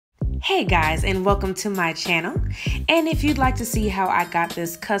Hey guys, and welcome to my channel. And if you'd like to see how I got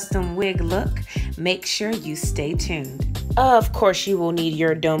this custom wig look, make sure you stay tuned. Of course, you will need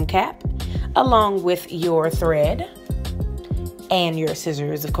your dome cap along with your thread and your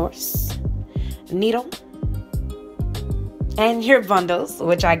scissors, of course, needle, and your bundles,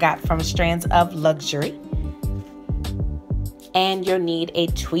 which I got from Strands of Luxury. And you'll need a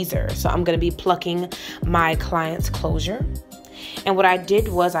tweezer. So I'm going to be plucking my client's closure. And what I did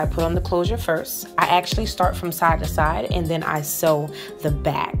was I put on the closure first. I actually start from side to side and then I sew the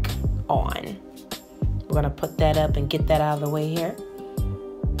back on. We're going to put that up and get that out of the way here.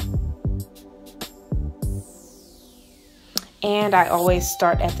 And I always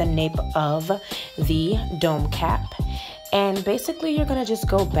start at the nape of the dome cap. And basically you're going to just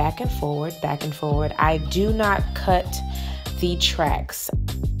go back and forward, back and forward. I do not cut the tracks.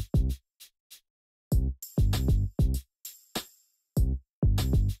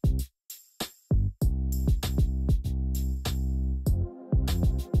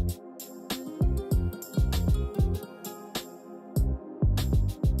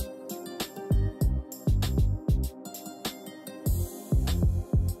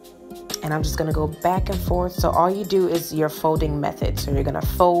 And I'm just going to go back and forth. So all you do is your folding method. So you're going to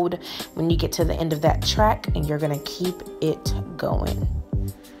fold when you get to the end of that track and you're going to keep it going.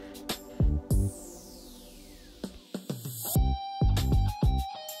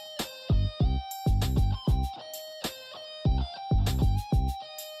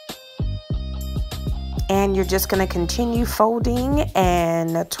 And you're just going to continue folding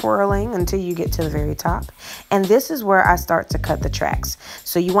and twirling until you get to the very top. And this is where I start to cut the tracks.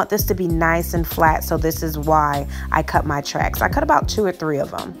 So you want this to be nice and flat. So this is why I cut my tracks. I cut about 2 or 3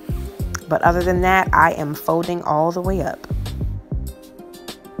 of them. But other than that, I am folding all the way up.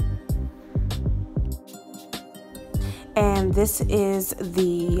 And this is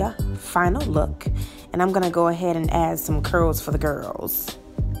the final look. And I'm going to go ahead and add some curls for the girls.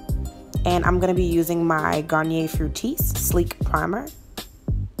 And I'm going to be using my Garnier Fructis Sleek Primer.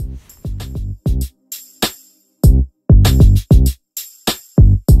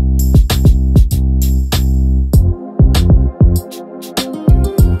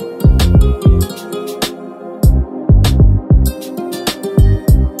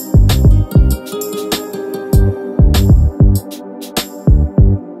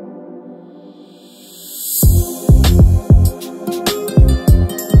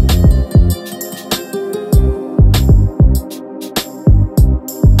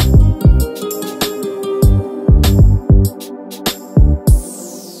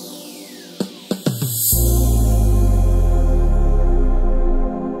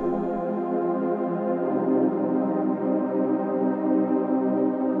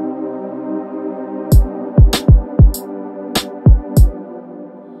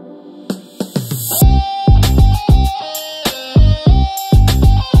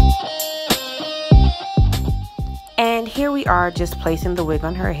 And here we are just placing the wig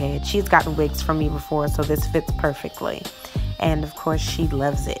on her head. She's gotten wigs from me before, so this fits perfectly. And of course, she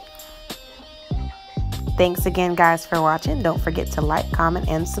loves it. Thanks again, guys, for watching. Don't forget to like, comment,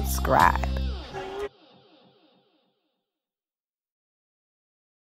 and subscribe.